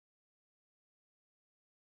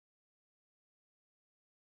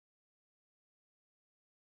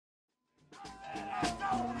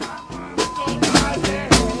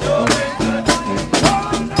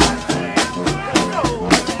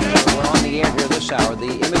Hour, the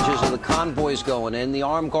images of the convoys going in, the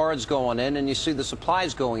armed guards going in, and you see the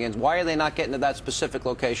supplies going in. Why are they not getting to that specific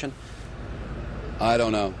location? I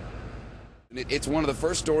don't know. It's one of the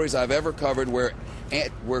first stories I've ever covered where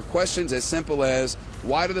questions as simple as,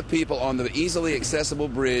 why do the people on the easily accessible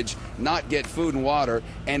bridge not get food and water,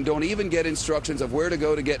 and don't even get instructions of where to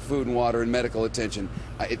go to get food and water and medical attention?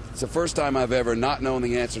 It's the first time I've ever not known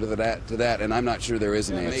the answer to that, and I'm not sure there is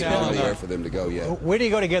an answer anywhere for them to go yet. Where do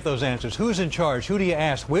you go to get those answers? Who's in charge? Who do you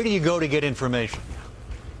ask? Where do you go to get information?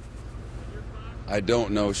 I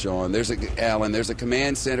don't know, Sean. There's a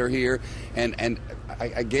command center here, and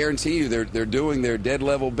I guarantee you they're doing their dead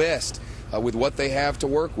level best with what they have to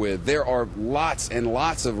work with. There are lots and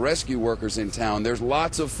lots of rescue workers in town. There's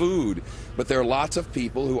lots of food, but there are lots of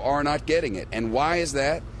people who are not getting it. And why is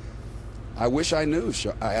that? I wish I knew,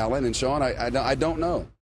 Alan and Sean. I don't know.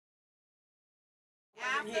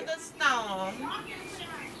 After the storm,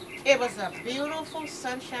 it was a beautiful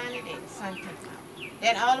sunshiny day. Sun came out.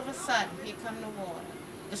 Then all of a sudden, here come the water.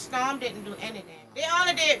 The storm didn't do any damage. They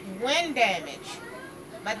only did wind damage,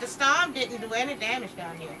 but the storm didn't do any damage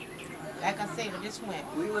down here. Like I say, with this wind.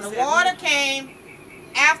 The water came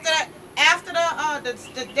after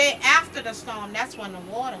the day after the storm. That's when the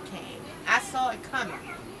water came. I saw it coming.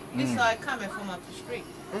 We saw it coming from up the street,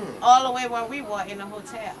 all the way where we were in the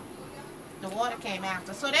hotel. The water came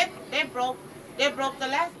after, so they broke the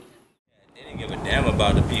levee. They didn't give a damn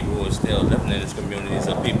about the people who are still living in these communities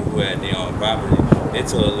or people who had their own property. They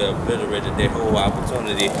totally obliterated their whole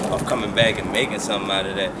opportunity of coming back and making something out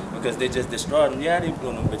of that because they just destroyed them. Yeah, they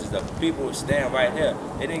blew them bitches up. People were staying right here.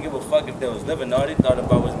 They didn't give a fuck if they was living. All they thought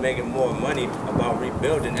about was making more money about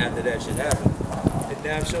rebuilding after that shit happened. They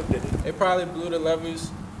damn sure did it. They probably blew the levees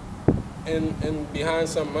and behind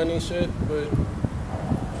some money shit, but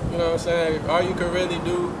you know what I'm saying? All you can really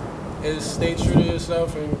do is stay true to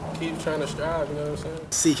yourself and keep trying to strive, you know what I'm saying?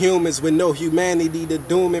 See humans with no humanity, the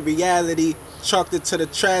doom and reality, chalked it to the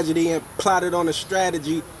tragedy and plotted on a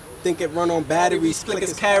strategy. Think it run on batteries,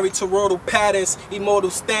 flickers carry toroidal patterns, immortal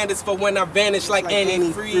standards for when I vanish like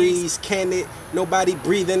antifreeze. Can it? Nobody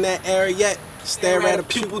breathe in that air yet. Stare at a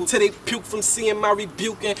pupil till they puke from seeing my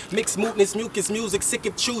rebuking. Mixed muteness, mucus, music, sick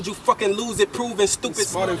if chewed, you fucking lose it, proven stupid.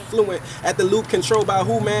 Smart and fluent, at the loop, controlled by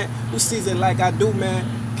who, man? Who sees it like I do, man?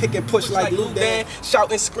 Kick and push like Lou Dan.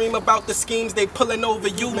 Shout and scream about the schemes they pulling over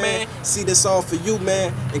you, man. See this all for you,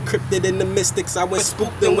 man. Encrypted in the mystics, I went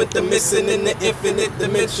spooked in with the missing in the infinite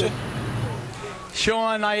dimension.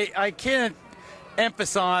 Sean, I can't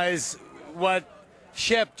emphasize what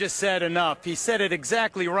Shep just said enough. He said it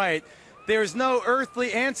exactly right. There's no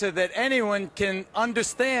earthly answer that anyone can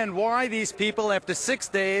understand why these people, after 6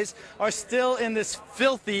 days, are still in this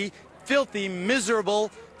filthy, miserable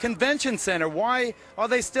convention center. Why are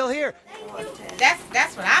they still here?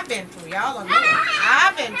 That's what I've been through. Y'all don't know.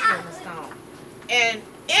 I've been through the storm. And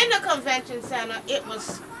in the convention center, it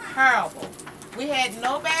was horrible. We had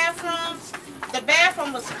no bathrooms. The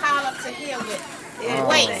bathroom was piled up to here with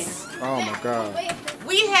waste. Oh my God.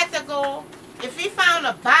 We had to go. If we found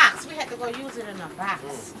a box, we had to go use it in a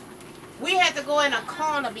box. We had to go in a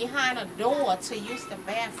corner behind a door to use the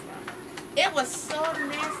bathroom. It was so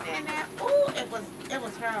nasty in there. Ooh, it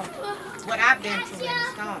was horrible. What I've been through in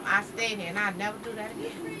the storm. I stayed here and I'll never do that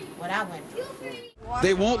again. What I went through.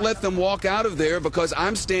 They won't let them walk out of there because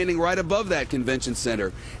I'm standing right above that convention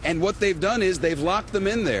center. And what they've done is they've locked them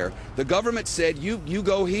in there. The government said, you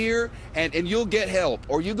go here and you'll get help.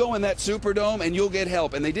 Or you go in that Superdome and you'll get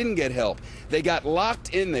help. And they didn't get help. They got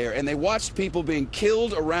locked in there and they watched people being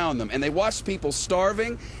killed around them. And they watched people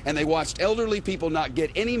starving. And they watched elderly people not get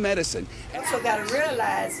any medicine. Also got to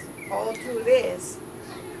realize all through this,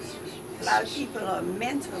 a lot of people are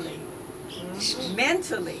mentally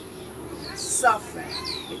suffering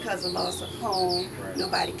because of loss of home.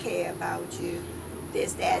 Nobody care about you.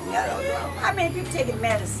 This, that, and the other. How many people taking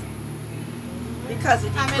medicine because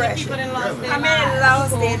of depression? How many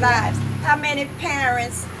lost their lives? How many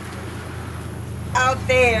parents out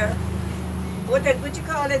there? What you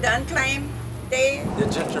call it? The unclaimed dead? The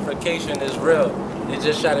gentrification is real. They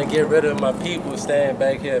just trying to get rid of my people staying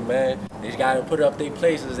back here, man. They gotta put up their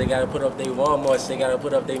places, they gotta put up their Walmarts, they gotta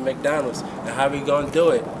put up their McDonald's. And how we gonna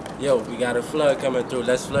do it? Yo, we got a flood coming through.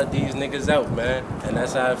 Let's flood these niggas out, man. And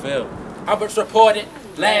that's how I feel. I was reported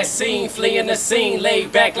Last scene, fleeing the scene,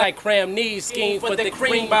 laid back like cram knees, scheme for the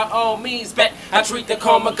cream by all means. Bet I treat the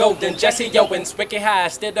karma golden. Jesse Owens, wicked high,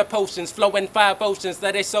 stir the potions, flowing 5 oceans,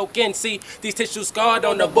 let it soak in. See these tissues scarred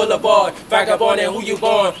on the boulevard. Vagabond and who you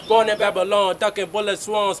born? Born in Babylon, ducking bullet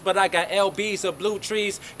swarms. But I got LBs of blue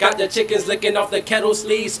trees. Got the chickens licking off the kettle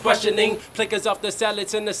sleeves, questioning plickers off the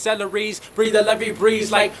salads and the celeries. Breathe a levy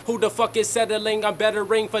breeze like who the fuck is settling? I'm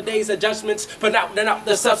bettering for days adjustments, but out and out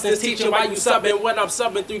the substance. Teaching why you subbing when I'm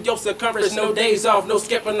subbing through your circumference. No days off, no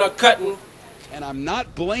skipping or cutting. And I'm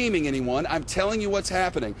not blaming anyone. I'm telling you what's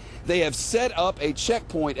happening. They have set up a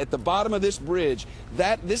checkpoint at the bottom of this bridge.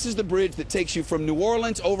 This is the bridge that takes you from New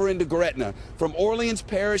Orleans over into Gretna, from Orleans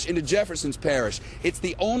Parish into Jefferson's Parish. It's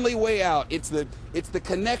the only way out. It's the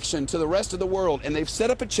connection to the rest of the world. And they've set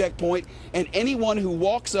up a checkpoint, and anyone who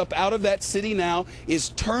walks up out of that city now is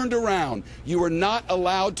turned around. You are not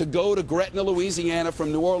allowed to go to Gretna, Louisiana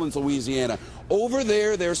from New Orleans, Louisiana. Over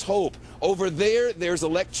there, there's hope. Over there, there's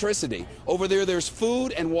electricity. Over there, there's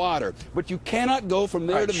food and water. But you cannot go from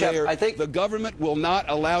there to there. I think the government will not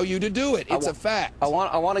allow you to do it. It's a fact. I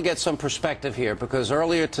want to get some perspective here, because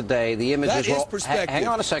earlier today, the images... That is perspective. Hang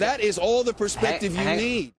on a second. That is all the perspective you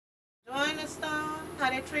need. During the storm, how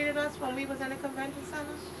they treated us when we was in the convention center,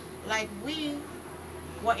 like we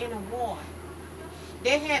were in a war.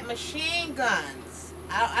 They had machine guns.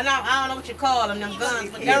 I don't know what you call them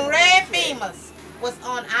guns, but them red beamers was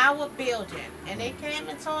on our building. And they came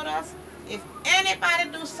and told us, if anybody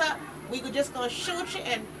do something, we were just going to shoot you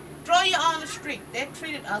and throw you on the street. They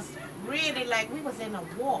treated us really like we was in a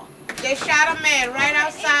war. They shot a man right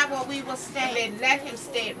outside where we were staying. They let him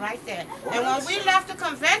stay right there. And when we left the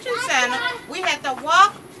convention center, we had to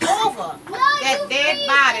walk over that dead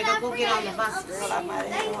body to go get on the bus.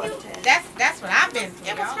 That's what I've been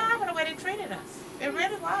through. It was terrible the way they treated us. It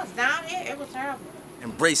really was. Down here, it was terrible.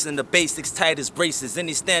 Embracing the basics, tight as braces,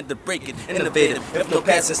 any standard break it, innovative. If no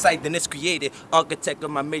past in sight, then it's created. Architect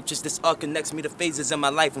of my matrix, this arc connects me to phases in my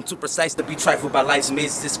life. I'm too precise to be trifled by life's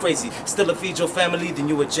mazes. It's crazy. Still a feed your family, then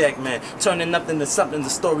you a jack man. Turning nothing to something, the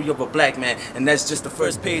story of a black man. And that's just the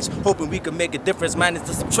first page. Hoping we can make a difference. Minus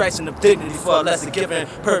the subtraction of dignity for a lesser given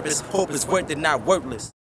purpose. Hope is worth it, not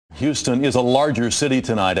worthless. Houston is a larger city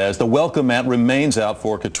tonight as the welcome mat remains out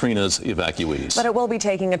for Katrina's evacuees. But it will be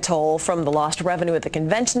taking a toll, from the lost revenue at the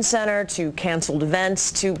convention center to canceled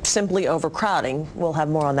events to simply overcrowding. We'll have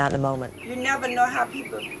more on that in a moment. You never know how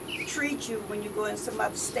people treat you when you go in some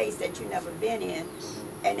other states that you've never been in,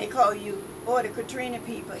 and they call you, oh, the Katrina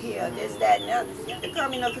people here, this, that, and the other. They call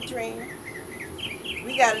me no Katrina.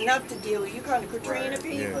 We got enough to deal with. You call the Katrina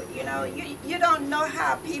people, you know, you don't know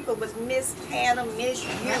how people was mishandled,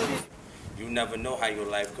 misused. You never know how your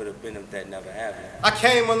life could have been if that never happened. I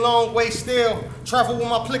came a long way still, travel with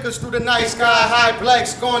my plickers through the night sky, high black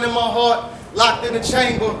scorn in my heart, locked in the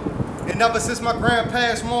chamber. And ever since my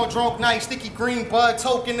grandpa's more drunk night, sticky green bud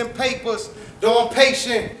token and papers, though I'm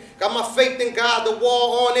patient. Got my faith in God, the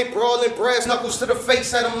wall on it, brawling brass knuckles to the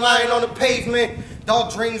face, had them lying on the pavement.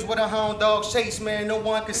 Dog dreams with a hound dog chase, man, no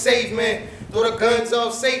one can save, man. Throw the guns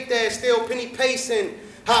off, safe there, still penny pacing.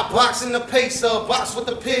 Hot boxing the pacer, box with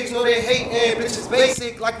the pigs, know they hating. Bitches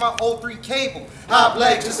basic like my 03 cable. Hot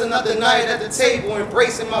black, just another night at the table,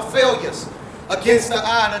 embracing my failures. Against the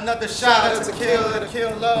odd, another shot to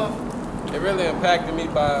kill love. It really impacted me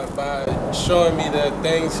by showing me that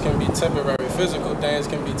things can be temporary, physical things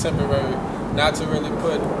can be temporary, not to really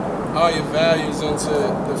put all your values into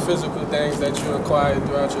the physical things that you acquired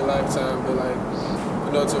throughout your lifetime, but like,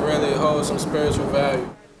 you know, to really hold some spiritual value.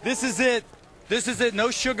 This is it. This is it. No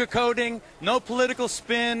sugarcoating, no political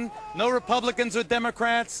spin, no Republicans or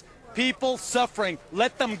Democrats. People suffering.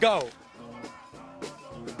 Let them go.